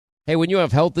Hey, when you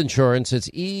have health insurance, it's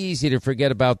easy to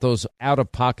forget about those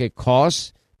out-of-pocket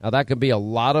costs. Now, that can be a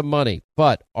lot of money,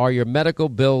 but are your medical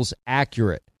bills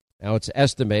accurate? Now, it's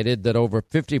estimated that over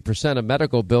 50% of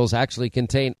medical bills actually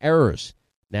contain errors.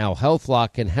 Now,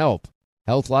 HealthLock can help.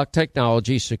 HealthLock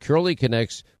technology securely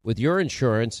connects with your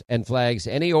insurance and flags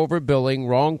any overbilling,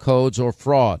 wrong codes, or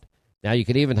fraud. Now, you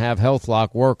can even have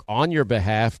HealthLock work on your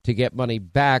behalf to get money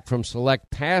back from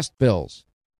select past bills.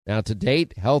 Now, to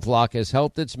date, HealthLock has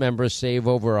helped its members save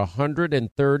over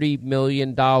 $130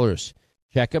 million.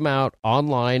 Check them out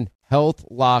online,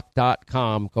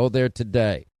 healthlock.com. Go there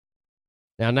today.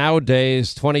 Now,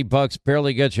 nowadays, $20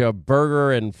 barely gets you a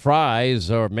burger and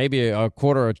fries or maybe a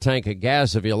quarter of a tank of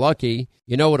gas if you're lucky.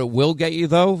 You know what it will get you,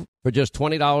 though? For just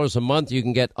 $20 a month, you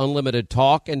can get unlimited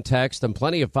talk and text and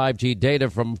plenty of 5G data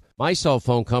from my cell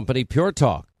phone company, Pure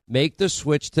Talk. Make the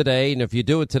switch today, and if you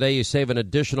do it today, you save an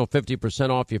additional 50%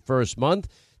 off your first month.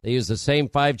 They use the same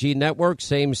 5G network,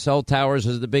 same cell towers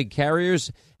as the big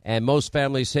carriers, and most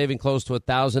families saving close to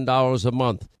 $1,000 a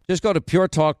month. Just go to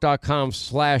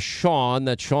puretalk.com/Sean,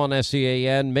 that's Sean,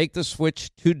 S-E-A-N. Make the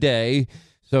switch today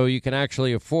so you can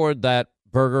actually afford that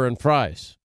burger and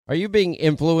fries. Are you being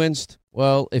influenced?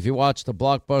 Well, if you watched a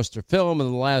blockbuster film in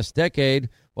the last decade,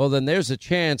 well, then there's a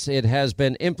chance it has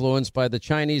been influenced by the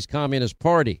Chinese Communist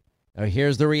Party. Now,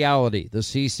 here's the reality. The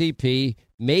CCP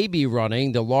may be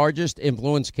running the largest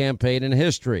influence campaign in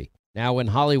history. Now, in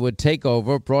Hollywood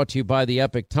Takeover, brought to you by the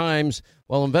Epic Times,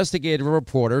 well, investigative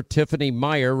reporter Tiffany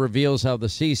Meyer reveals how the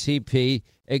CCP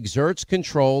exerts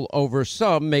control over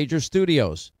some major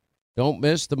studios. Don't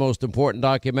miss the most important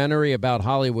documentary about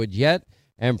Hollywood yet,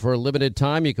 and for a limited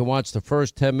time, you can watch the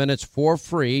first 10 minutes for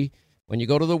free when you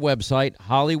go to the website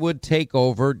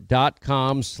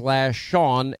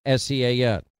hollywoodtakeover.com/Sean,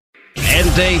 S-E-A-N.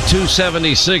 And day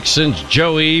 276 since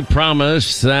Joey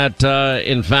promised that,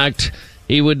 in fact,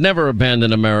 he would never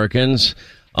abandon Americans.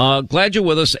 Glad you're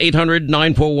with us.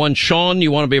 800-941-SEAN.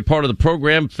 You want to be a part of the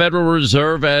program. Federal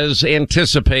Reserve, as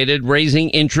anticipated, raising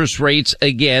interest rates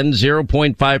again,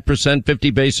 0.5%, 50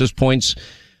 basis points,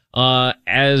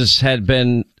 as had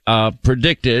been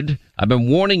predicted. I've been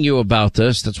warning you about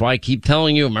this. That's why I keep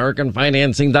telling you,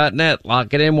 AmericanFinancing.net.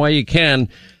 Lock it in while you can.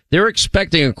 They're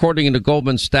expecting, according to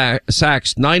Goldman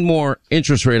Sachs, 9 more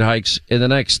interest rate hikes in the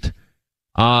next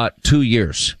 2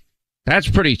 years. That's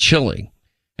pretty chilling.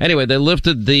 Anyway, they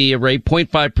lifted the rate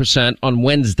 0.5% on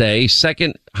Wednesday,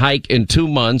 second hike in 2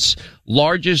 months,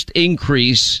 largest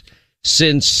increase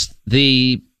since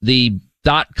the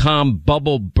dot-com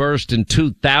bubble burst in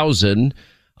 2000,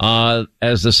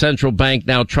 as the central bank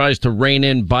now tries to rein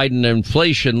in Biden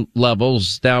inflation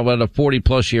levels down at a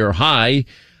 40-plus year high.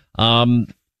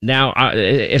 Now,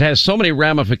 it has so many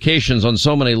ramifications on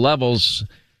so many levels.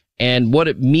 And what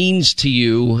it means to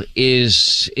you you're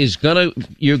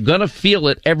gonna feel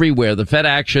it everywhere. The Fed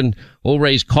action will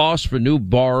raise costs for new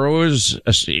borrowers.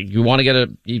 You want to get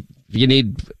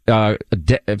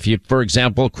for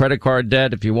example, credit card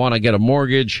debt, if you want to get a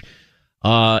mortgage,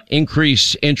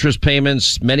 increase interest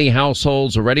payments. Many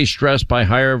households already stressed by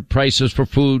higher prices for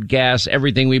food, gas,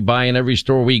 everything we buy in every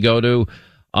store we go to,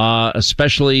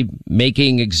 especially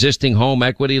making existing home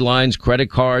equity lines,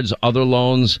 credit cards, other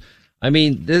loans. I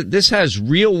mean, this has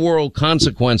real world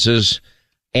consequences,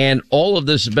 and all of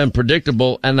this has been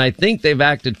predictable. And I think they've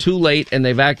acted too late and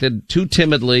they've acted too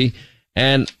timidly.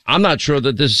 And I'm not sure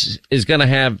that this is going to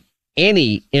have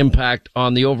any impact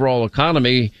on the overall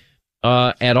economy,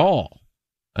 at all.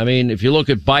 I mean, if you look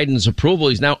at Biden's approval,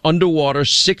 he's now underwater.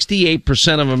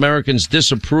 68% of Americans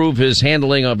disapprove his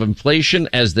handling of inflation,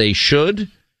 as they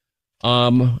should.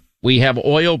 We have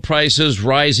oil prices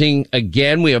rising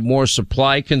again. We have more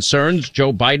supply concerns.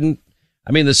 Joe Biden,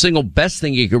 I mean, the single best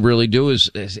thing he could really do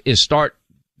is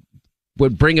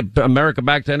would bring America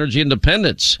back to energy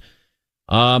independence.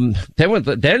 This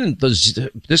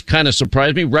kind of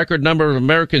surprised me. Record number of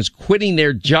Americans quitting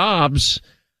their jobs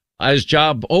as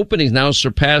job openings now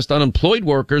surpassed unemployed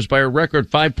workers by a record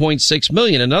 5.6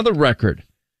 million. Another record.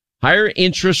 Higher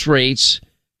interest rates.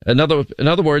 In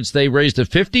other words, they raised it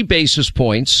 50 basis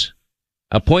points,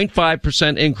 a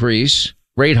 0.5% increase,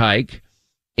 rate hike,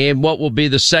 in what will be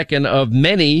the second of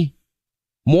many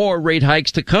more rate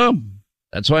hikes to come.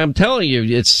 That's why I'm telling you,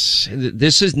 this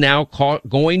is now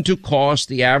going to cost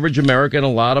the average American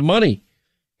a lot of money.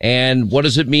 And what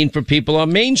does it mean for people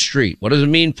on Main Street? What does it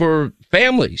mean for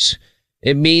families?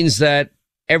 It means that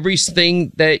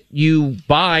everything that you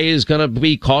buy is going to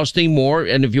be costing more.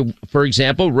 And if you, for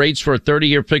example, rates for a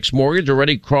 30-year fixed mortgage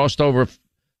already crossed over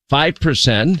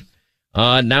 5%.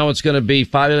 Now it's going to be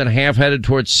 5.5%, headed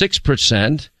towards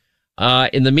 6%.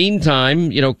 In the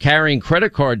meantime, carrying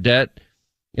credit card debt,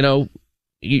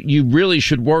 you really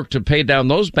should work to pay down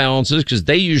those balances because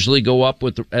they usually go up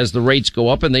as the rates go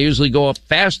up, and they usually go up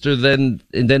faster than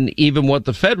even what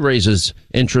the Fed raises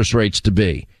interest rates to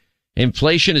be.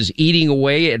 Inflation is eating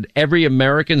away at every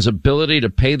American's ability to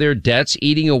pay their debts,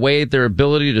 eating away at their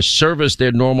ability to service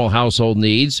their normal household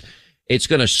needs. It's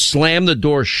going to slam the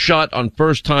door shut on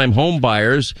first-time home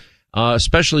buyers,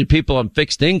 especially people on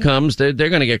fixed incomes. They're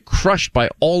going to get crushed by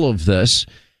all of this.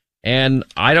 And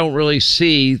I don't really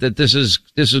see that this is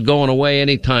going away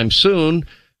anytime soon.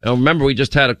 Now, remember, we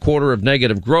just had a quarter of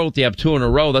negative growth. You have 2 in a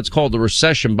row. That's called a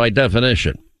recession by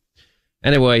definition.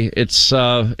 Anyway, it's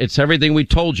everything we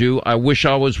told you. I wish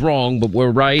I was wrong, but we're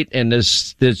right. And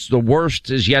the worst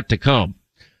is yet to come.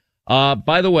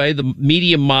 By the way, the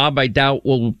media mob, I doubt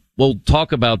we'll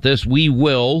talk about this. We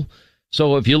will.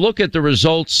 So if you look at the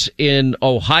results in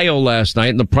Ohio last night,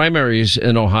 in the primaries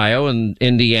in Ohio and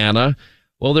Indiana,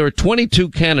 well, there were 22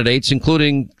 candidates,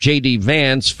 including J.D.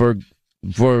 Vance for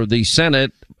the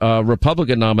Senate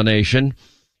Republican nomination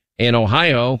in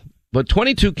Ohio, but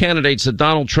 22 candidates that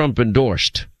Donald Trump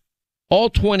endorsed. All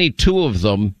 22 of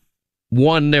them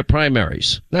won their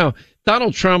primaries. Now,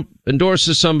 Donald Trump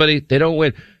endorses somebody, they don't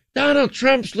win. Donald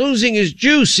Trump's losing his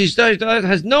juice. He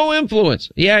has no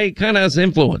influence. Yeah, he kind of has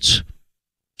influence.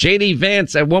 J.D.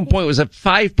 Vance at one point was at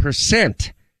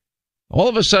 5%. All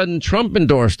of a sudden, Trump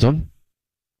endorsed him,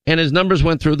 and his numbers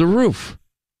went through the roof.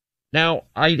 Now,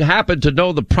 I happen to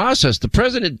know the process. The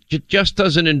president just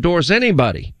doesn't endorse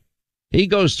anybody. He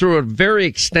goes through a very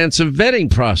extensive vetting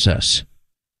process.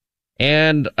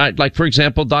 And like, for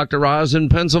example, Dr. Oz in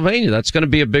Pennsylvania, that's going to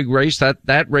be a big race.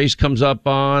 That race comes up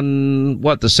on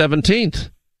the 17th.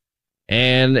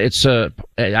 And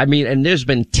and there's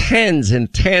been tens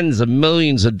and tens of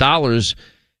millions of dollars.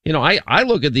 You know, I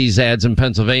look at these ads in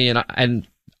Pennsylvania and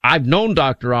I've known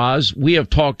Dr. Oz. We have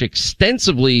talked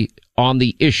extensively on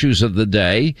the issues of the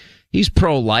day. He's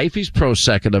pro-life. He's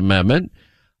pro-Second Amendment.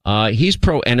 He's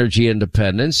pro-energy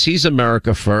independence. He's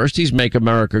America first. He's make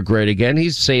America great again.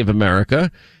 He's save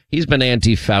America. He's been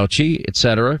anti-Fauci,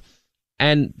 etc.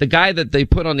 And the guy that they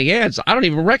put on the ads, I don't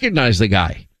even recognize the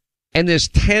guy. And there's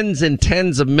tens and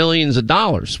tens of millions of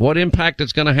dollars. What impact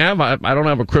it's going to have, I don't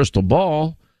have a crystal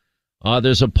ball.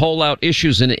 There's a poll out,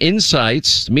 Issues and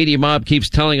Insights. The media mob keeps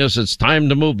telling us it's time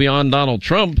to move beyond Donald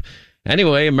Trump.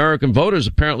 Anyway, American voters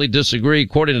apparently disagree.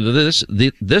 According to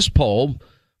this poll,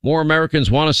 more Americans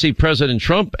want to see President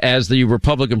Trump as the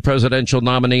Republican presidential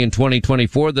nominee in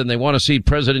 2024 than they want to see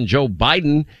President Joe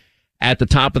Biden at the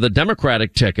top of the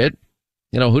Democratic ticket.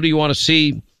 You know, who do you want to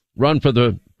see run for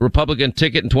the Republican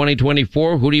ticket in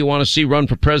 2024? Who do you want to see run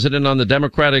for president on the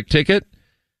Democratic ticket?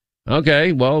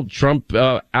 Okay, well, Trump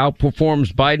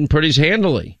outperforms Biden pretty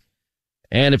handily.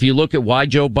 And if you look at why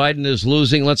Joe Biden is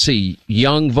losing, let's see,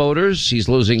 young voters, he's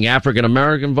losing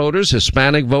African-American voters,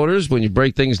 Hispanic voters. When you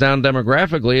break things down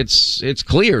demographically, it's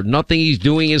clear. Nothing he's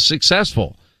doing is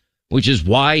successful, which is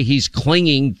why he's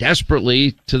clinging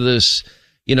desperately to this,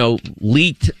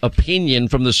 leaked opinion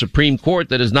from the Supreme Court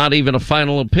that is not even a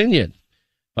final opinion.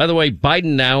 By the way,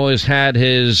 Biden now has had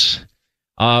his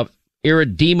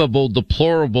irredeemable,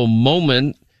 deplorable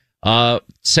moment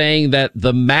saying that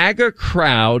the MAGA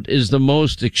crowd is the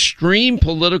most extreme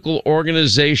political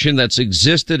organization that's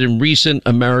existed in recent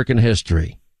American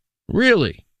history.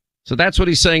 Really? So that's what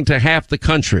he's saying to half the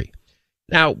country.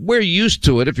 Now, we're used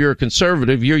to it. If you're a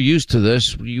conservative, you're used to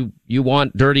this. You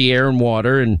want dirty air and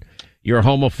water, and you're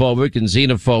homophobic and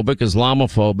xenophobic,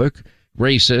 Islamophobic,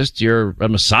 racist. You're a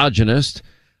misogynist.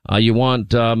 You want,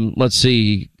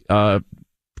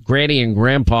 Granny and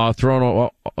Grandpa thrown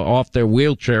off their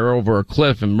wheelchair over a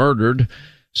cliff and murdered.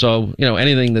 So,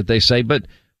 anything that they say. But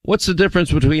what's the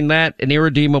difference between that and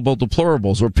irredeemable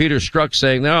deplorables? Or Peter Strzok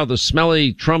saying, no, the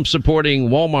smelly Trump-supporting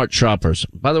Walmart shoppers.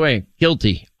 By the way,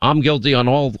 guilty. I'm guilty on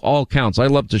all counts. I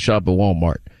love to shop at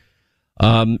Walmart.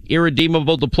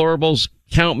 Irredeemable deplorables,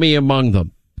 count me among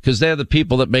them, because they're the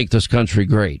people that make this country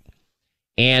great.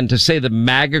 And to say the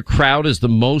MAGA crowd is the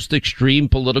most extreme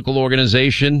political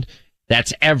organization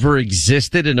that's ever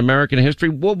existed in American history.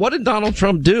 Well, what did Donald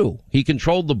Trump do? He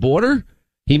controlled the border.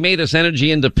 He made us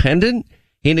energy independent.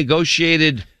 He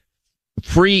negotiated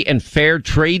free and fair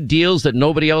trade deals that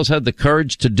nobody else had the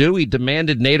courage to do. He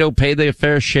demanded NATO pay their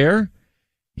fair share.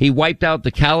 He wiped out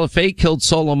the caliphate, killed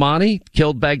Soleimani,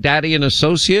 killed Baghdadi and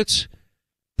associates,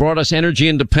 brought us energy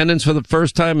independence for the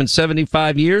first time in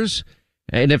 75 years.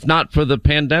 And if not for the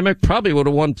pandemic, probably would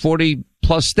have won 40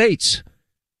 plus states.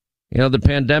 The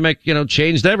pandemic,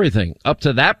 changed everything. Up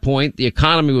to that point, the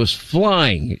economy was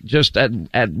flying, just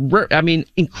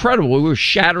incredible. We were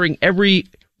shattering every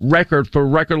record for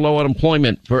record low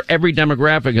unemployment for every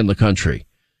demographic in the country.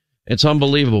 It's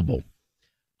unbelievable.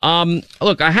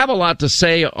 Look, I have a lot to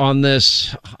say on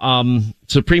this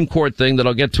Supreme Court thing that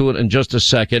I'll get to it in just a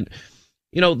second.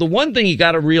 You know, the one thing you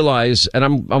got to realize, and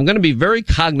I'm going to be very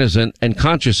cognizant and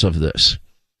conscious of this,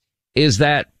 is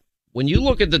that when you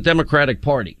look at the Democratic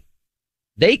Party,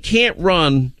 they can't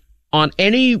run on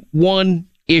any one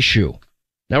issue.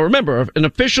 Now, remember, an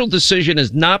official decision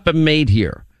has not been made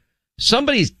here.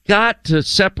 Somebody's got to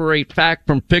separate fact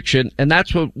from fiction, and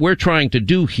that's what we're trying to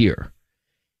do here.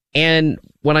 And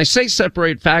when I say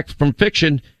separate fact from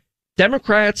fiction,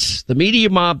 Democrats, the media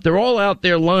mob, they're all out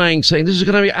there lying, saying this is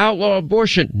going to be outlaw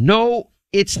abortion. No,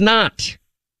 it's not.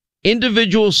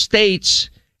 Individual states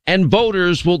and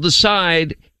voters will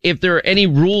decide if there are any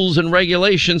rules and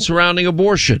regulations surrounding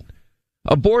abortion.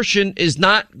 Abortion is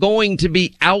not going to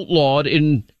be outlawed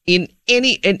in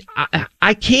any, and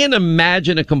I can't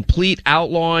imagine a complete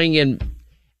outlawing in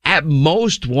at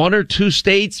most one or two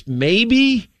states,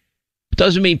 maybe. It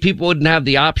doesn't mean people wouldn't have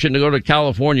the option to go to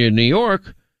California and New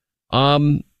York.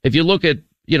 If you look at,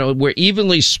 you know, we're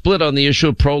evenly split on the issue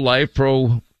of pro-life,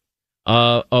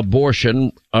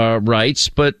 abortion rights,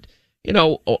 but you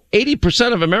know,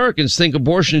 80% of Americans think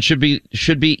abortion should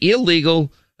be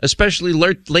illegal, especially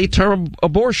late-term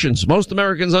abortions. Most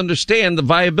Americans understand the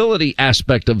viability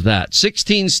aspect of that.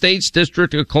 16 states,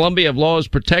 District of Columbia, have laws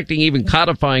protecting, even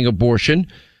codifying abortion,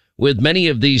 with many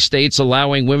of these states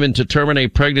allowing women to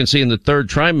terminate pregnancy in the third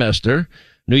trimester.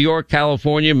 New York,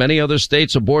 California, many other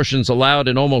states, abortion's allowed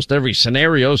in almost every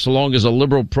scenario, so long as a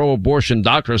liberal pro-abortion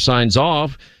doctor signs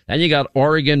off. And you got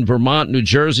Oregon, Vermont, New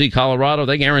Jersey, Colorado.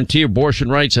 They guarantee abortion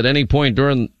rights at any point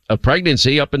during a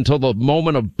pregnancy up until the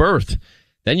moment of birth.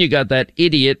 Then you got that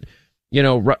idiot, you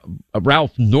know,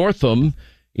 Ralph Northam,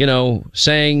 you know,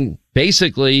 saying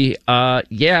basically,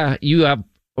 yeah, you have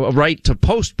a right to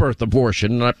post-birth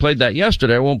abortion. And I played that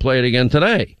yesterday. I won't play it again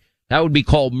today. That would be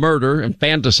called murder,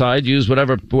 infanticide, use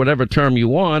whatever term you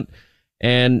want.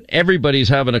 And everybody's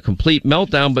having a complete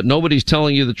meltdown, but nobody's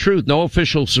telling you the truth. No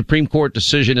official Supreme Court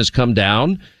decision has come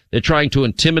down. They're trying to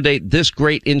intimidate this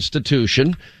great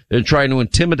institution. They're trying to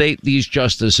intimidate these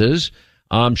justices.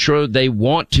 I'm sure they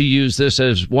want to use this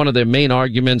as one of their main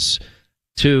arguments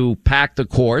to pack the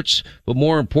courts. But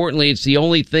more importantly, it's the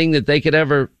only thing that they could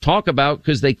ever talk about,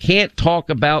 because they can't talk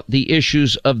about the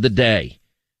issues of the day.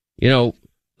 You know,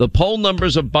 the poll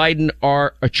numbers of Biden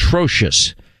are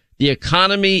atrocious. The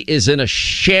economy is in a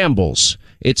shambles.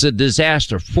 It's a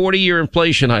disaster. 40-year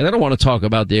inflation high. I don't want to talk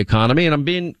about the economy, and I'm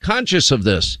being conscious of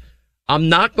this. I'm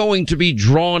not going to be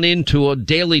drawn into a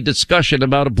daily discussion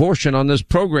about abortion on this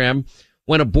program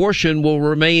when abortion will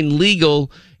remain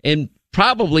legal in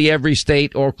probably every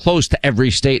state or close to every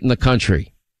state in the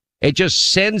country. It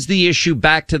just sends the issue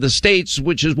back to the states,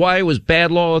 which is why it was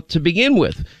bad law to begin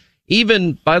with.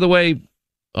 Even, by the way,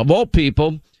 of all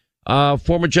people,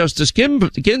 former Justice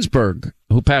Ginsburg,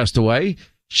 who passed away,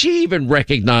 she even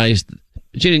recognized,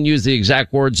 she didn't use the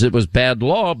exact words, it was bad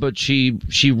law, but she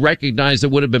recognized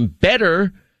it would have been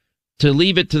better to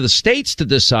leave it to the states to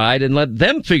decide and let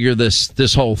them figure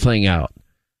this whole thing out.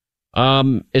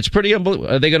 It's pretty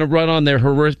unbelievable. Are they going to run on their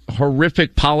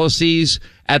horrific policies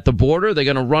at the border? They're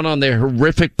going to run on their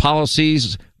horrific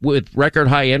policies with record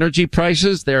high energy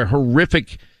prices, their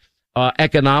horrific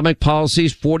economic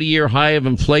policies, 40-year high of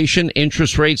inflation,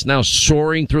 interest rates now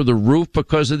soaring through the roof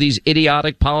because of these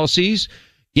idiotic policies.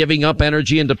 Giving up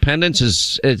energy independence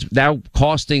is now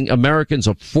costing Americans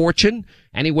a fortune,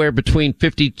 anywhere between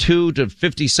 $5,200 to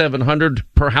 $5,700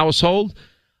 per household.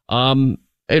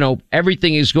 You know,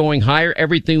 everything is going higher.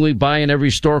 Everything we buy in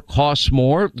every store costs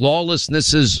more.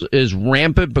 Lawlessness is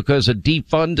rampant because of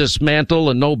defund, dismantle,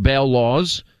 and no bail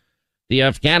laws. The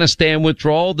Afghanistan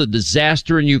withdrawal, the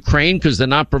disaster in Ukraine because they're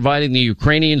not providing the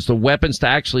Ukrainians the weapons to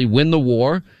actually win the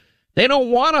war. They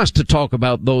don't want us to talk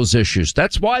about those issues.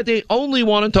 That's why they only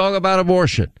want to talk about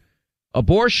abortion.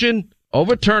 Abortion,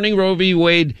 overturning Roe v.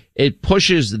 Wade, it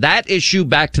pushes that issue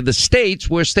back to the states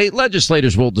where state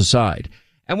legislators will decide.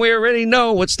 And we already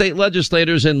know what state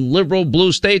legislators in liberal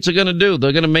blue states are going to do.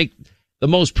 They're going to make the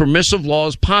most permissive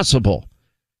laws possible.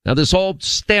 Now, this all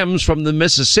stems from the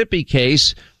Mississippi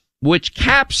case, which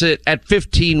caps it at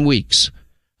 15 weeks.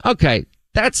 Okay,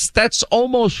 that's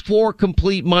almost 4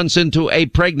 complete months into a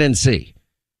pregnancy.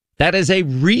 That is a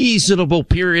reasonable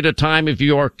period of time if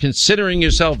you are considering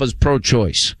yourself as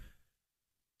pro-choice.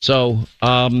 So,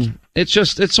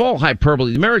 It's all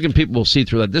hyperbole. The American people will see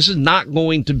through that. This is not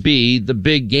going to be the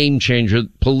big game changer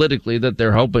politically that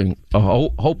they're hoping.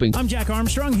 I'm Jack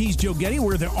Armstrong. He's Joe Getty.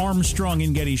 We're the Armstrong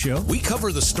and Getty Show. We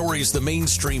cover the stories the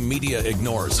mainstream media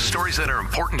ignores. Stories that are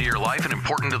important to your life and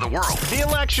important to the world. The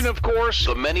election, of course.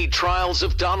 The many trials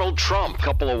of Donald Trump.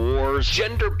 Couple of wars.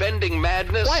 Gender-bending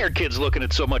madness. Why are kids looking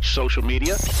at so much social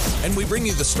media? And we bring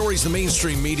you the stories the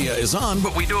mainstream media is on,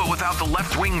 but we do it without the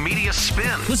left-wing media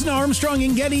spin. Listen to Armstrong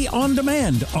and Getty on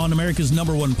demand on America's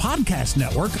 #1 podcast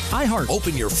network, iHeart.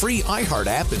 Open your free iHeart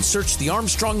app and search The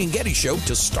Armstrong and Getty Show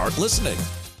to start listening.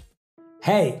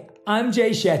 Hey, I'm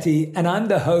Jay Shetty, and I'm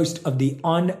the host of the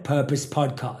On Purpose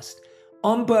podcast.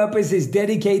 On Purpose is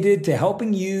dedicated to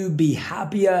helping you be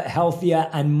happier, healthier,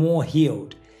 and more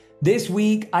healed. This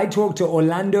week, I talked to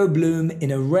Orlando Bloom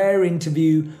in a rare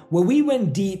interview where we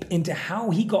went deep into how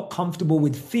he got comfortable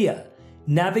with fear,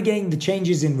 navigating the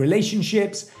changes in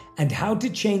relationships, and how to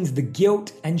change the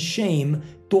guilt and shame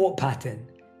thought pattern.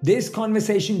 This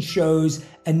conversation shows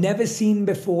a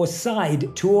never-seen-before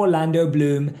side to Orlando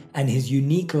Bloom and his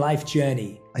unique life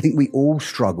journey. I think we all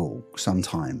struggle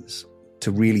sometimes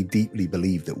to really deeply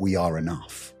believe that we are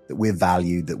enough, that we're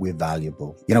valued, that we're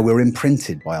valuable. You know, we're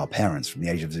imprinted by our parents from the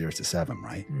age of 0 to 7,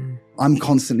 right? I'm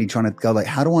constantly trying to go like,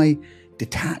 how do I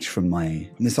detach from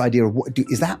this idea of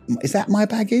is that my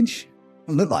baggage? It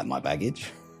doesn't look like my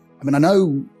baggage. I mean, I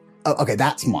know, okay,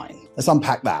 that's mine. Let's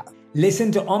unpack that.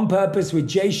 Listen to On Purpose with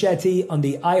Jay Shetty on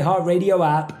the iHeartRadio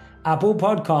app, Apple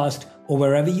Podcast, or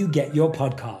wherever you get your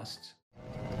podcasts.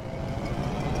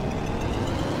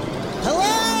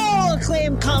 Hello,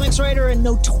 acclaimed comics writer and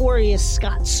notorious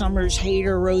Scott Summers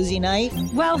hater, Rosie Knight.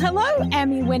 Well, hello,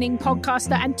 Emmy-winning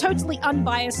podcaster and totally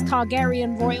unbiased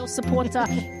Targaryen royal supporter,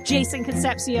 Jason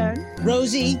Concepcion.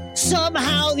 Rosie,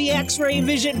 somehow the X-Ray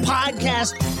Vision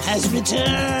podcast has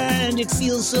returned. It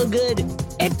feels so good.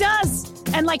 It does.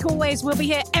 And like always, we'll be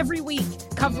here every week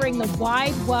covering the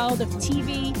wide world of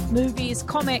TV, movies,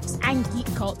 comics, and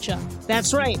geek culture.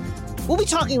 That's right. We'll be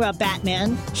talking about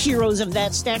Batman, heroes of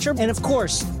that stature, and of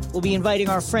course, we'll be inviting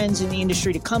our friends in the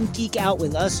industry to come geek out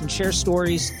with us and share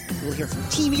stories. We'll hear from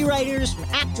TV writers, from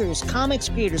actors, comics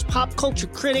creators, pop culture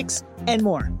critics, and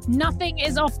more. Nothing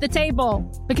is off the table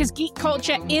because geek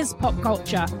culture is pop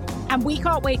culture, and we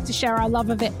can't wait to share our love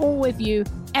of it all with you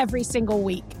every single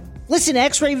week. Listen to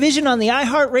X-Ray Vision on the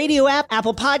iHeartRadio app,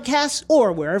 Apple Podcasts,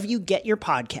 or wherever you get your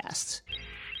podcasts.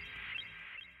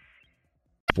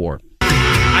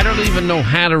 I don't even know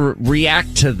how to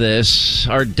react to this.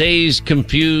 Our dazed,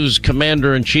 confused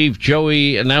Commander-in-Chief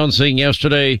Joey announcing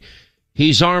yesterday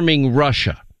he's arming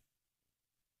Russia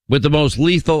with the most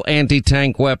lethal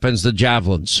anti-tank weapons, the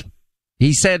Javelins.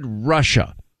 He said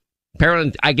Russia.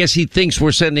 Apparently, I guess he thinks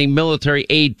we're sending military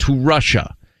aid to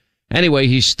Russia. Anyway,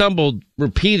 he stumbled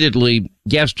repeatedly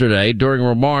yesterday during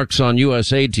remarks on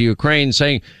U.S. aid to Ukraine,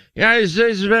 saying, United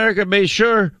States of America made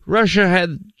sure Russia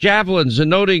had javelins, and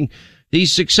noting the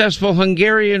successful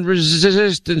Hungarian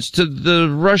resistance to the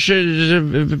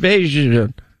Russian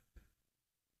invasion.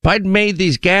 Biden made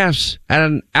these gaffes at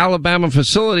an Alabama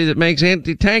facility that makes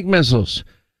anti-tank missiles.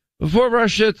 Before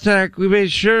Russia attacked, we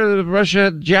made sure that Russia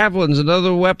had javelins and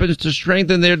other weapons to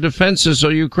strengthen their defenses so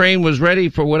Ukraine was ready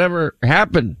for whatever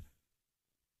happened.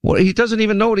 Well, he doesn't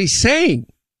even know what he's saying.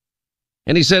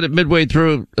 And he said it midway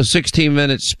through a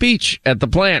 16-minute speech at the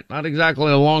plant. Not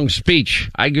exactly a long speech.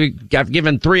 I've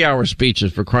given 3-hour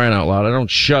speeches, for crying out loud. I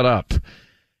don't shut up.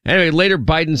 Anyway, later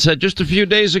Biden said, just a few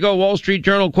days ago, Wall Street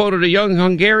Journal quoted a young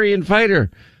Hungarian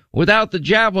fighter. Without the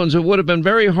javelins, it would have been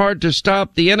very hard to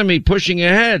stop the enemy pushing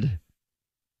ahead.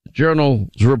 The Journal's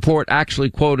report actually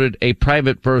quoted a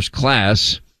private first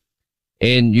class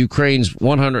in Ukraine's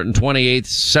 128th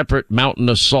separate mountain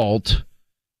assault.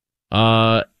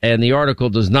 And the article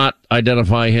does not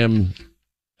identify him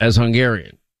as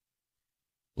Hungarian.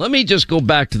 Let me just go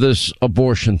back to this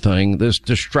abortion thing, this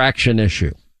distraction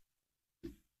issue.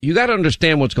 You got to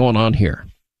understand what's going on here.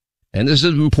 And this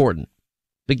is important.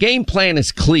 The game plan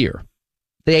is clear.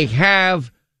 They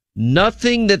have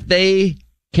nothing that they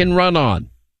can run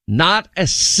on. Not a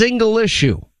single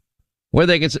issue where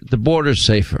they can say the border's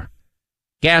safer.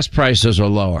 Gas prices are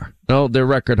lower. No, they're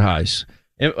record highs.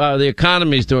 The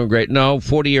economy's doing great. No,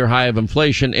 40-year high of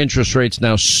inflation. Interest rates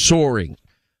now soaring.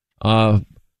 50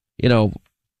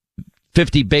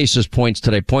 basis points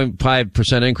today,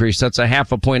 0.5% increase. That's a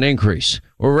half a point increase.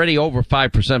 We're already over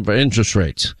 5% for interest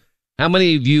rates. How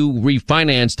many of you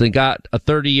refinanced and got a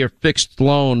 30-year fixed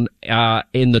loan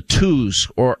in the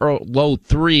 2s or low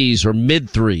 3s or mid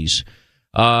 3s?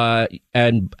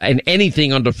 And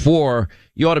anything under 4,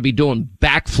 you ought to be doing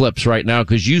backflips right now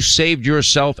because you saved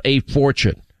yourself a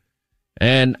fortune.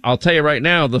 And I'll tell you right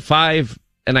now, the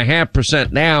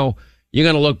 5.5% now, you're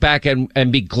going to look back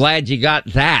and be glad you got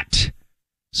that.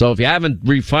 So if you haven't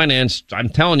refinanced, I'm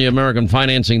telling you,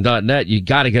 AmericanFinancing.net, you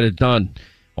got to get it done.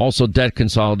 Also debt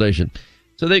consolidation.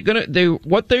 So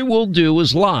what they will do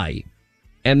is lie.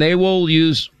 And they will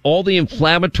use all the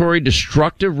inflammatory,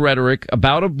 destructive rhetoric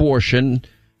about abortion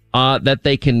that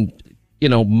they can,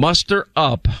 muster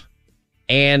up.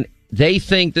 And they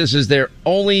think this is their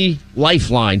only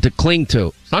lifeline to cling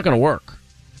to. It's not going to work.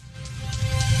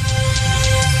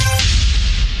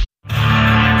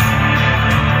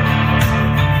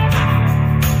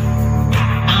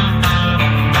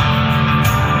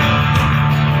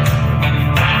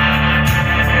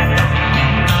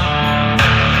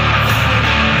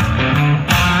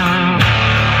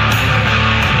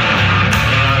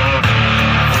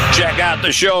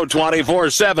 The show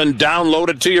 24/7. Download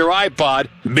it to your iPod.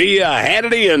 Be a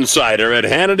Hannity Insider at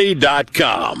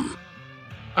Hannity.com.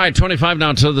 All right, 25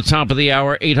 now to the top of the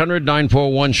hour.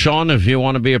 800-941-SEAN if you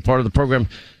want to be a part of the program.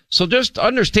 So just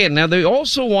understand, now they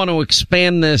also want to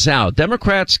expand this out.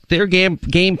 Democrats, their game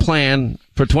plan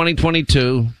for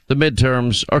 2022, the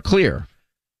midterms, are clear.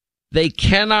 They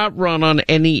cannot run on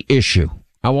any issue.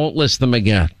 I won't list them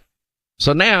again.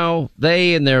 So now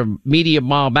they and their media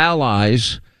mob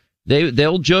allies,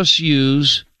 they'll just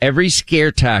use every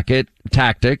scare tactic,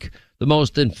 the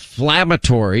most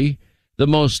inflammatory, the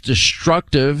most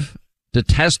destructive,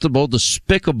 detestable,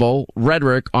 despicable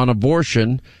rhetoric on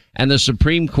abortion and the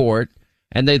Supreme Court.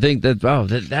 And they think that,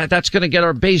 that's going to get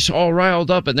our base all riled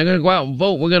up and they're going to go out and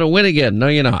vote. We're going to win again. No,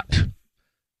 you're not.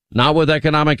 Not with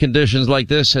economic conditions like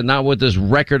this and not with this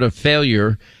record of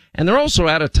failure. And they're also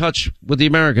out of touch with the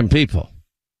American people.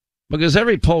 Because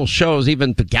every poll shows,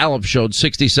 even Gallup showed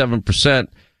 67%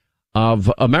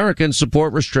 of Americans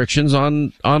support restrictions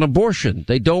on abortion.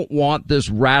 They don't want this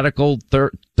radical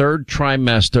third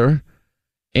trimester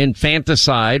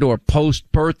infanticide or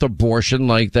post-birth abortion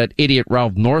like that idiot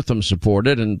Ralph Northam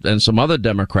supported and some other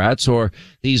Democrats, or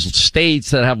these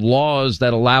states that have laws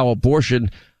that allow abortion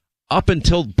up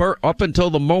until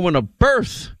the moment of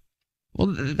birth.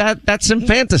 Well, that's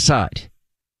infanticide.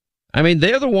 I mean,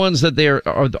 they're the ones that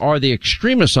are the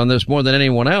extremists on this more than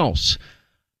anyone else.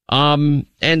 And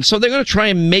so they're going to try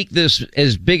and make this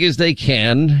as big as they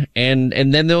can. And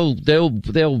then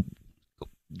they'll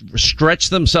stretch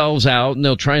themselves out and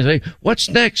they'll try and say, what's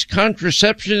next?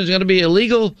 Contraception is going to be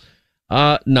illegal?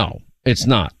 No, it's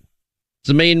not. It's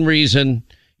the main reason,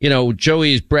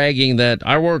 Joey's bragging that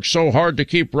I worked so hard to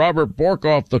keep Robert Bork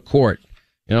off the court.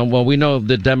 Well, we know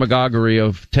the demagoguery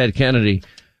of Ted Kennedy.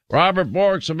 Robert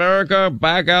Bork's America,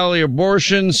 back alley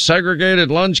abortions,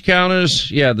 segregated lunch counters.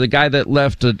 Yeah, the guy that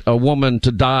left a woman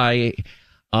to die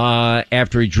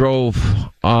after he drove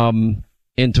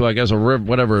into, I guess, a river,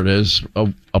 whatever it is,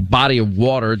 a body of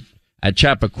water at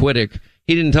Chappaquiddick.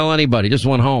 He didn't tell anybody, just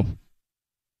went home.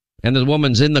 And the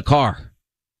woman's in the car.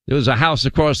 There was a house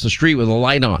across the street with a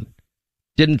light on.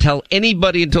 Didn't tell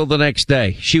anybody until the next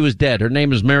day. She was dead. Her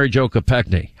name is Mary Jo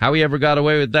Kopechne. How he ever got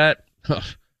away with that?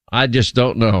 I just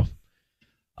don't know.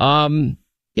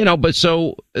 But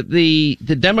so the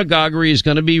demagoguery is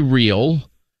going to be real.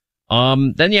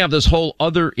 Then you have this whole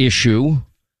other issue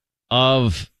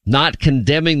of not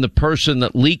condemning the person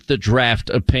that leaked the draft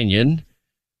opinion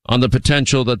on the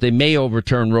potential that they may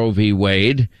overturn Roe v.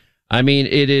 Wade. I mean,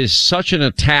 it is such an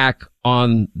attack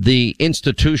on the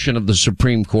institution of the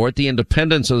Supreme Court, the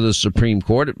independence of the Supreme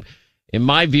Court. In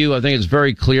my view, I think it's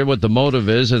very clear what the motive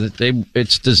is.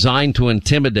 It's designed to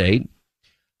intimidate.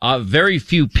 Very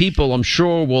few people, I'm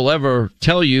sure, will ever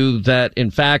tell you that,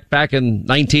 in fact, back in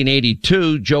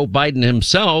 1982, Joe Biden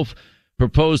himself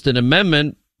proposed an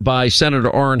amendment by Senator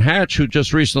Orrin Hatch, who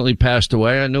just recently passed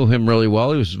away. I knew him really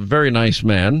well. He was a very nice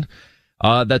man,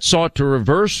 that sought to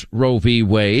reverse Roe v.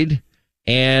 Wade.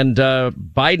 And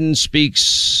Biden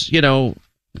speaks, well,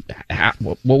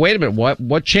 wait a minute.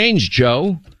 What changed,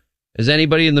 Joe? Is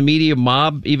anybody in the media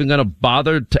mob even going to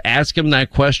bother to ask him that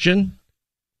question?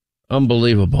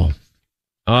 Unbelievable.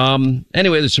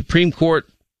 Anyway, the Supreme Court,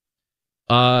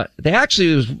 it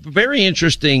was a very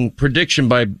interesting prediction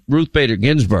by Ruth Bader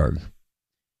Ginsburg.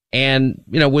 And,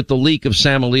 with the leak of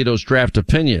Sam Alito's draft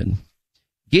opinion,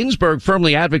 Ginsburg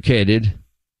firmly advocated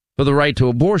for the right to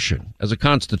abortion as a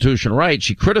constitutional right.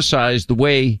 She criticized the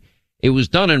way it was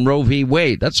done in Roe v.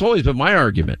 Wade. That's always been my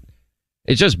argument.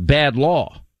 It's just bad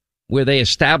law, where they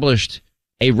established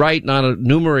a right not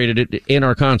enumerated in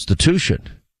our Constitution.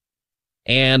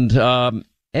 And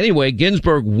anyway,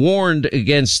 Ginsburg warned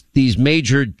against these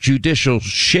major judicial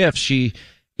shifts. She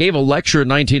gave a lecture in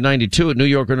 1992 at New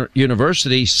York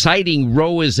University, citing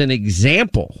Roe as an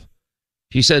example.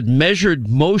 She said, measured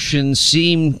motion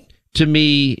seemed to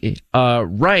me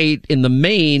right in the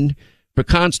main for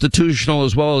constitutional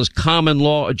as well as common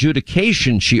law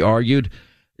adjudication, she argued.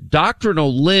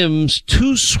 Doctrinal limbs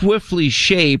too swiftly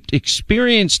shaped,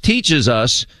 experience teaches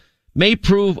us, may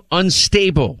prove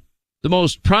unstable. The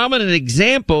most prominent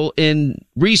example in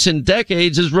recent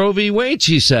decades is Roe v. Wade,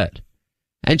 she said.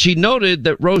 And she noted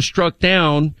that Roe struck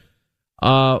down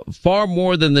far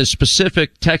more than the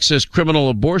specific Texas criminal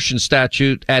abortion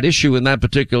statute at issue in that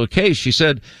particular case. She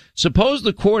said, suppose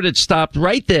the court had stopped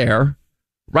right there,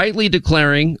 rightly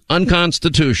declaring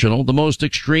unconstitutional the most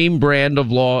extreme brand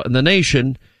of law in the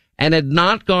nation, and had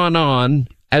not gone on,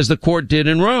 as the court did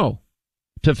in Roe,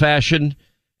 to fashion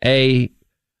a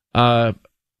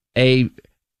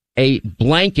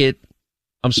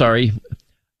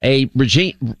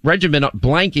regimen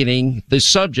blanketing the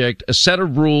subject, a set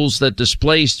of rules that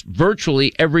displaced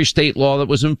virtually every state law that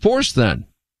was enforced then.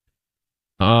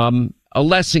 A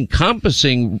less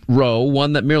encompassing Roe,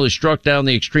 one that merely struck down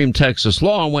the extreme Texas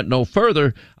law and went no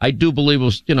further, I do believe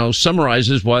was,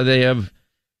 summarizes why they have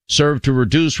served to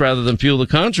reduce rather than fuel the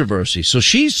controversy. So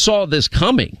she saw this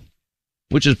coming,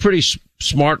 which is pretty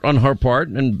smart on her part,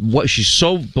 and what she's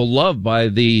so beloved by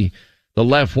the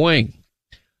left wing.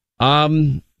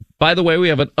 By the way, we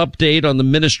have an update on the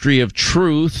Ministry of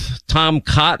Truth. Tom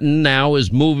Cotton now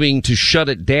is moving to shut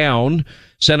it down.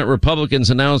 Senate Republicans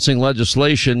announcing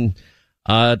legislation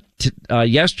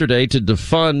yesterday to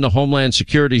defund the Homeland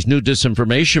Security's new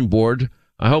disinformation board.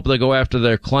 I hope they go after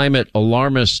their climate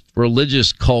alarmist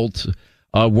religious cult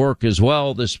work as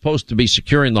well. They're supposed to be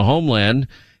securing the homeland.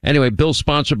 Anyway, bill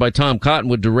sponsored by Tom Cotton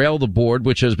would derail the board,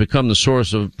 which has become the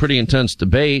source of pretty intense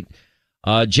debate.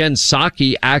 Jen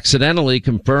Psaki accidentally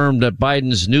confirmed that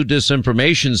Biden's new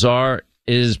disinformation czar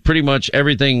is pretty much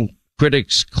everything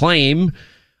critics claim,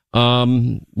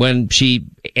 when she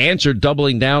answered,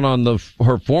 doubling down on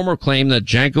her former claim that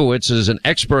Jankowicz is an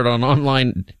expert on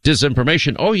online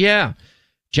disinformation. Oh yeah,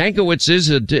 Jankowicz is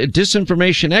a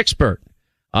disinformation expert.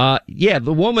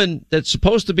 The woman that's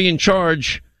supposed to be in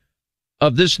charge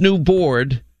of this new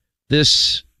board,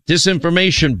 this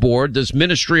disinformation board, this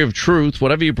Ministry of Truth,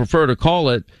 whatever you prefer to call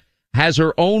it, has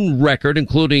her own record,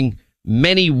 including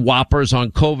many whoppers on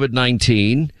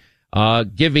COVID-19,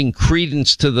 giving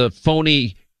credence to the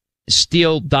phony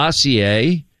Steele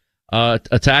dossier,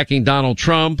 attacking Donald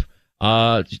Trump.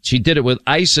 She did it with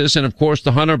ISIS and, of course,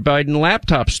 the Hunter Biden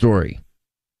laptop story.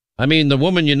 I mean, the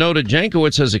woman you noted,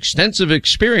 Jankowicz, has extensive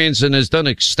experience and has done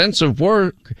extensive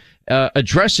work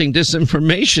addressing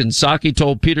disinformation, Psaki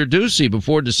told Peter Doocy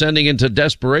before descending into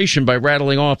desperation by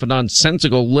rattling off a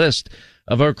nonsensical list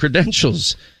of her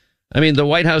credentials. I mean, the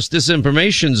White House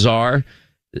disinformation czar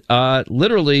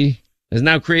literally has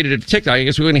now created a TikTok. I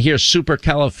guess we're going to hear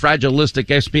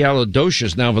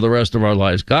supercalifragilisticexpialidocious now for the rest of our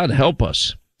lives. God help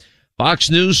us. Fox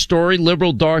News story,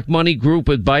 liberal dark money group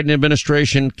with Biden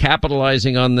administration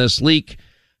capitalizing on this leak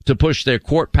to push their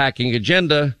court packing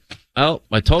agenda. Well,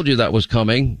 I told you that was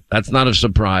coming. That's not a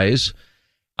surprise.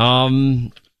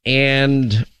 This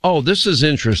is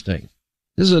interesting.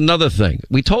 This is another thing.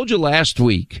 We told you last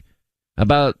week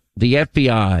about the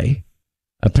FBI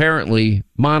apparently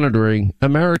monitoring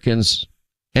Americans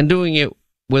and doing it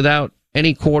without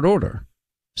any court order,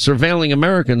 surveilling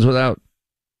Americans without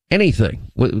anything,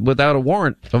 without a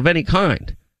warrant of any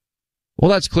kind.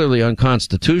 Well, that's clearly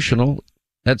unconstitutional.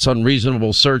 That's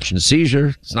unreasonable search and seizure.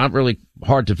 It's not really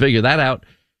hard to figure that out.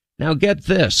 Now get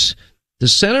this. The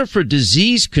Center for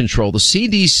Disease Control, the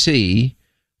CDC,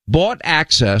 bought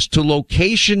access to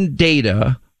location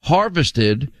data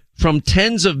harvested from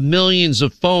tens of millions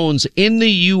of phones in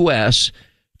the U.S.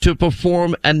 to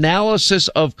perform analysis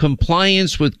of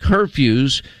compliance with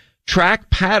curfews,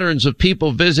 track patterns of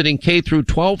people visiting K through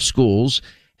 12 schools,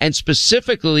 and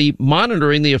specifically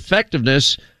monitoring the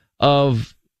effectiveness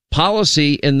of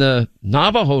policy in the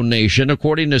Navajo Nation,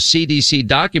 according to CDC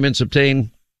documents obtained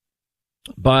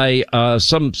by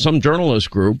some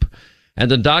journalist group. And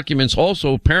the documents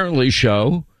also apparently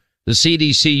show the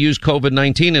CDC used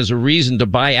COVID-19 as a reason to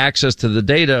buy access to the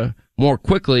data more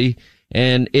quickly,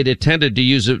 and it intended to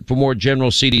use it for more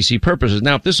general CDC purposes.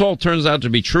 Now, if this all turns out to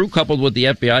be true, coupled with the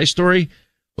FBI story,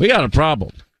 we got a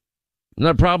problem. And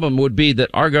that problem would be that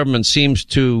our government seems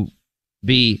to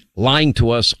be lying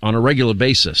to us on a regular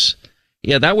basis.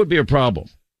 Yeah, that would be a problem.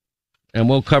 And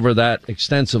we'll cover that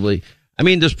extensively. I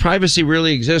mean, does privacy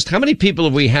really exist? How many people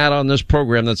have we had on this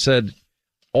program that said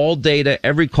all data,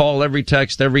 every call, every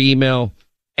text, every email,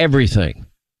 everything?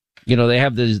 You know, they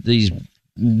have these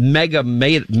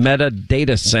meta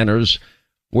data centers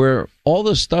where all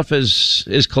this stuff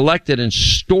is collected and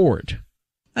stored.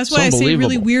 That's why I say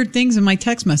really weird things in my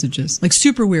text messages, like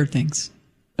super weird things.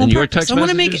 In your text messages? I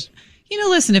want to make it,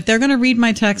 listen, if they're going to read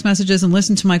my text messages and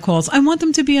listen to my calls, I want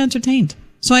them to be entertained.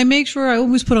 So I make sure I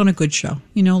always put on a good show.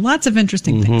 Lots of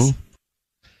interesting things.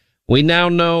 We now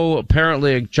know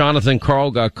apparently Jonathan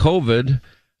Karl got COVID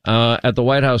at the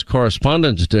White House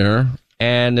Correspondents' Dinner,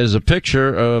 and there's a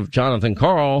picture of Jonathan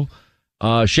Karl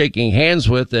shaking hands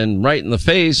with and right in the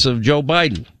face of Joe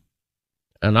Biden.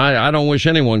 And I don't wish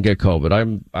anyone get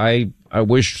COVID. I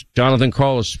wish Jonathan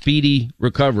Karl a speedy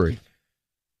recovery.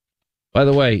 By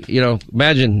the way,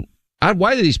 imagine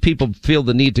why do these people feel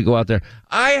the need to go out there?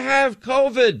 I have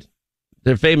COVID.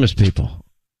 They're famous people.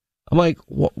 I'm like,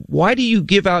 why do you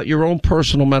give out your own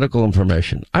personal medical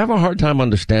information? I have a hard time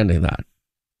understanding that.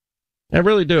 I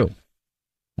really do.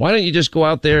 Why don't you just go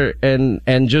out there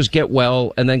and just get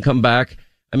well and then come back?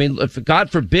 I mean, if God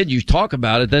forbid you talk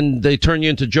about it, then they turn you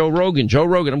into Joe Rogan.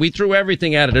 And we threw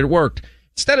everything at it. It worked.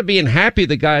 Instead of being happy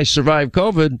the guy survived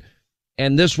COVID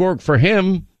and this worked for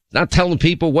him, not telling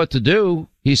people what to do,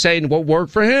 he's saying what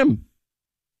worked for him.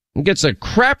 And gets a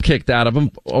crap kicked out of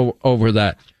him over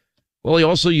that. Well, he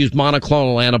also used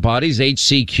monoclonal antibodies,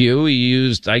 HCQ. He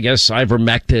used, I guess,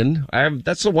 ivermectin.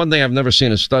 That's the one thing I've never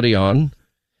seen a study on.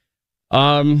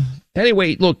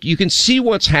 Anyway, look, you can see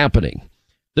what's happening.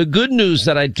 The good news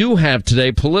that I do have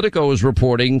today, Politico is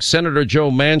reporting Senator Joe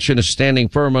Manchin is standing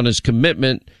firm on his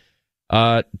commitment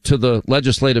to the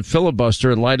legislative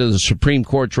filibuster in light of the Supreme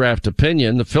Court draft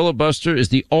opinion. The filibuster is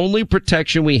the only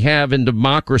protection we have in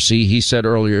democracy, he said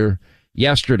earlier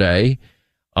yesterday.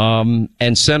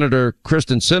 And Senator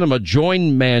Kristen Sinema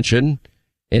joined Manchin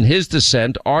in his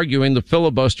dissent, arguing the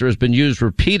filibuster has been used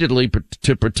repeatedly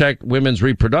to protect women's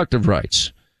reproductive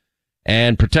rights.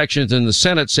 And protections in the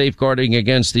Senate safeguarding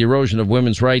against the erosion of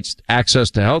women's rights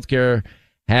access to health care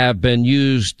have been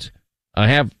used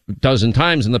a dozen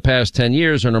times in the past 10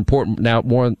 years and are important now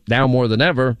more than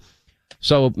ever.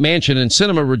 So Manchin and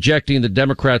Sinema rejecting the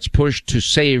Democrats' push to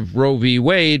save Roe v.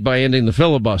 Wade by ending the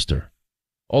filibuster.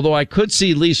 Although I could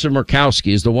see Lisa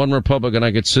Murkowski as the one Republican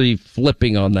I could see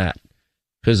flipping on that,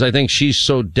 because I think she's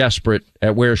so desperate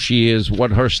at where she is,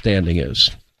 what her standing is.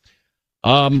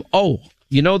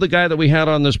 The guy that we had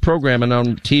on this program and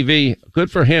on TV, good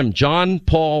for him, John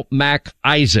Paul Mac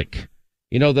Isaac.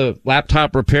 The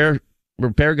laptop repair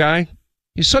guy?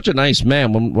 He's such a nice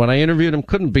man. When I interviewed him,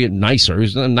 couldn't be nicer.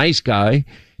 He's a nice guy,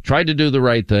 tried to do the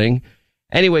right thing.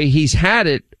 Anyway, he's had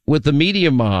it with the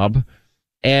media mob,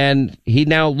 and he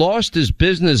now lost his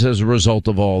business as a result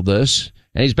of all this.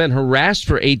 And he's been harassed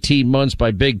for 18 months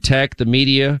by big tech, the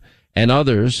media, and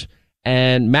others.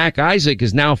 And Mac Isaac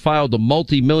has now filed a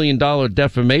multi-million-dollar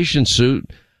defamation suit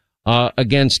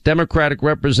against Democratic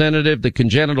Representative, the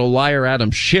congenital liar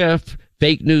Adam Schiff,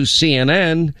 fake news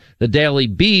CNN, the Daily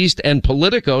Beast, and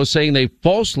Politico, saying they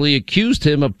falsely accused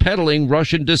him of peddling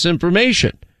Russian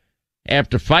disinformation.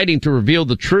 After fighting to reveal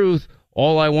the truth,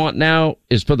 all I want now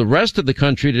is for the rest of the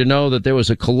country to know that there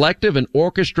was a collective and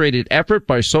orchestrated effort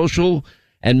by social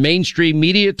and mainstream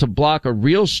media to block a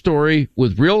real story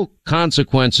with real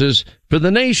consequences for the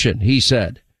nation, he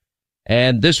said.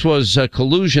 And this was a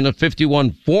collusion of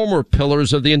 51 former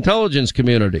pillars of the intelligence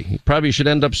community. He probably should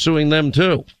end up suing them,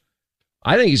 too.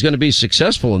 I think he's going to be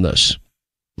successful in this.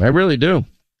 I really do.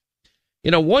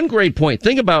 One great point.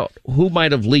 Think about who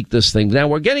might have leaked this thing. Now,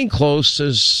 we're getting close.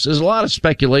 There's a lot of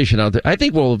speculation out there. I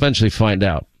think we'll eventually find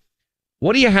out.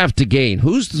 What do you have to gain?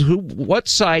 What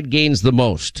side gains the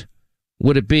most?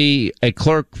 Would it be a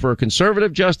clerk for a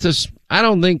conservative justice? I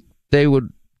don't think they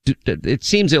would. It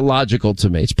seems illogical to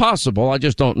me. It's possible. I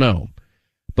just don't know.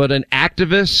 But an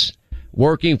activist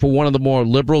working for one of the more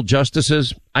liberal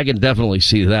justices, I can definitely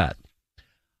see that.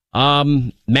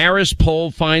 Marist poll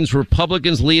finds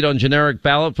Republicans lead on generic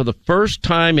ballot for the first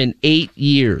time in 8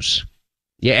 years.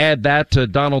 You add that to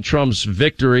Donald Trump's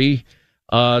victory,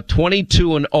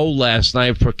 22-0 last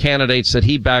night for candidates that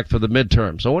he backed for the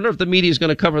midterms. I wonder if the media is going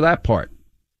to cover that part.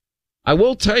 I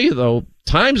will tell you, though,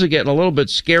 times are getting a little bit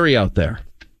scary out there.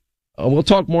 We'll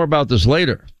talk more about this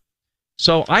later.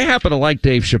 So I happen to like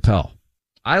Dave Chappelle.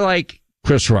 I like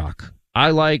Chris Rock.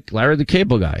 I like Larry the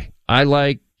Cable Guy. I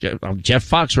like Jeff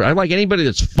Foxworthy. I like anybody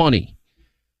that's funny.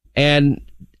 And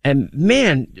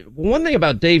man, one thing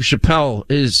about Dave Chappelle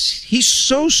is he's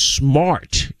so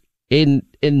smart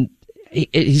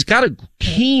he's got a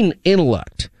keen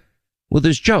intellect with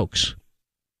his jokes.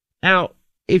 Now,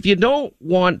 if you don't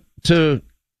want to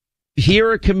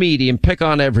hear a comedian pick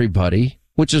on everybody,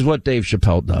 which is what Dave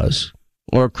Chappelle does,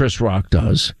 or Chris Rock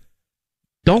does,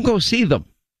 don't go see them.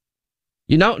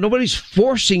 Nobody's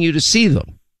forcing you to see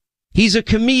them. He's a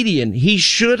comedian. He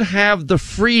should have the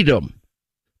freedom,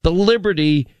 the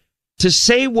liberty to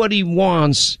say what he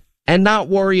wants and not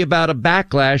worry about a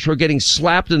backlash or getting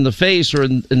slapped in the face, or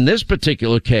in this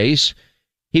particular case,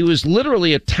 he was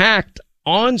literally attacked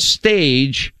on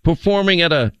stage performing at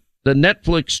the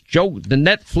Netflix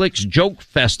joke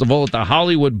festival at the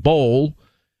Hollywood Bowl,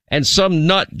 and some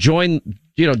nut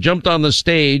jumped on the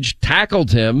stage,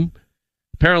 tackled him.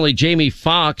 Apparently Jamie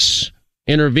Foxx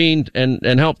intervened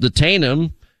and helped detain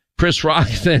him. Chris Rock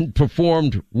then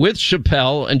performed with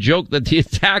Chappelle and joked that the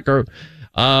attacker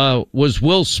was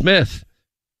Will Smith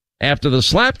after the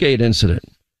Slapgate incident.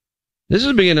 This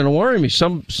is beginning to worry me.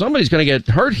 Somebody's going to get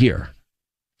hurt here.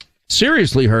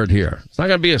 Seriously hurt here. It's not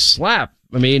going to be a slap.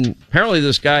 I mean, apparently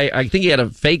this guy, I think he had a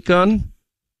fake gun,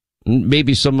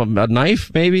 maybe a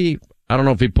knife, maybe. I don't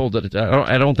know if he pulled it.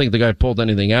 I don't think the guy pulled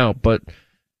anything out, but,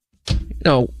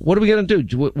 what are we going to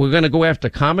do? We're going to go after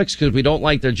comics because we don't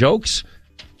like their jokes?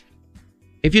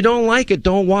 If you don't like it,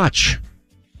 don't watch.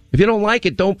 If you don't like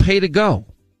it, don't pay to go.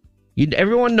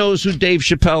 Everyone knows who Dave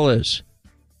Chappelle is.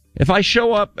 If I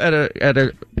show up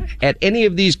at any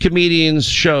of these comedians'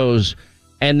 shows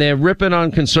and they're ripping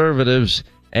on conservatives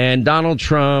and Donald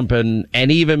Trump and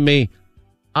even me,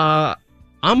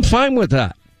 I'm fine with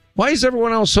that. Why is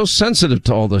everyone else so sensitive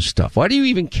to all this stuff? Why do you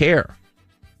even care?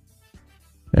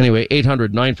 Anyway,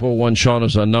 800-941-SEAN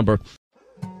is our number.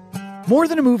 More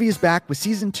Than a Movie is back with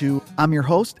Season 2. I'm your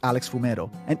host, Alex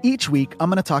Fumero. And each week, I'm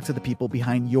going to talk to the people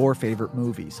behind your favorite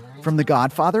movies. From The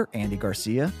Godfather, Andy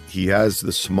Garcia. He has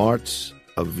the smarts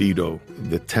of Vito,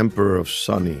 the temper of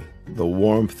Sonny, the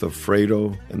warmth of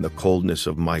Fredo, and the coldness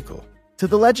of Michael. To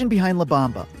the legend behind La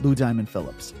Bamba, Lou Diamond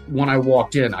Phillips. When I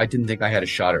walked in, I didn't think I had a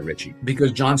shot at Richie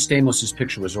because John Stamos'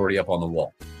 picture was already up on the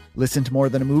wall. Listen to More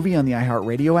Than a Movie on the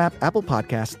iHeartRadio app, Apple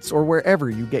Podcasts, or wherever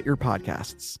you get your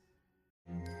podcasts.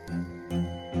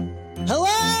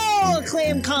 Hello,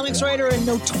 acclaimed comics writer and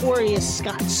notorious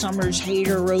Scott Summers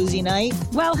hater, Rosie Knight.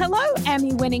 Well, hello,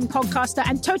 Emmy-winning podcaster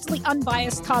and totally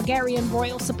unbiased Targaryen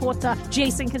royal supporter,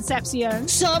 Jason Concepcion.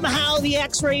 Somehow the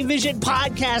X-Ray Vision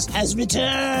podcast has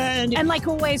returned. And like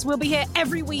always, we'll be here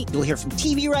every week. You'll hear from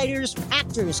TV writers,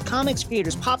 actors, comics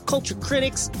creators, pop culture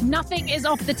critics. Nothing is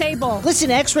off the table. Listen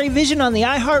to X-Ray Vision on the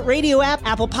iHeartRadio app,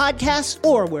 Apple Podcasts,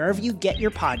 or wherever you get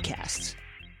your podcasts.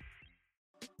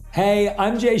 Hey,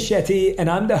 I'm Jay Shetty, and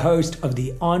I'm the host of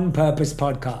the On Purpose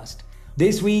podcast.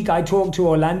 This week, I talked to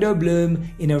Orlando Bloom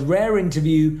in a rare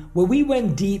interview where we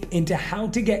went deep into how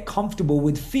to get comfortable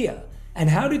with fear and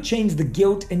how to change the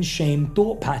guilt and shame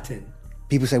thought pattern.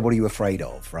 People say, what are you afraid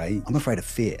of, right? I'm afraid of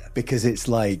fear because it's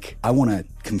like I want to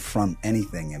confront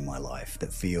anything in my life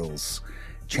that feels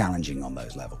challenging on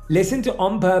those levels. Listen to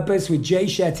On Purpose with Jay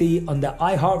Shetty on the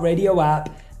iHeartRadio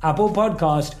app, Apple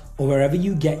Podcast, or wherever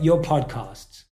you get your podcasts.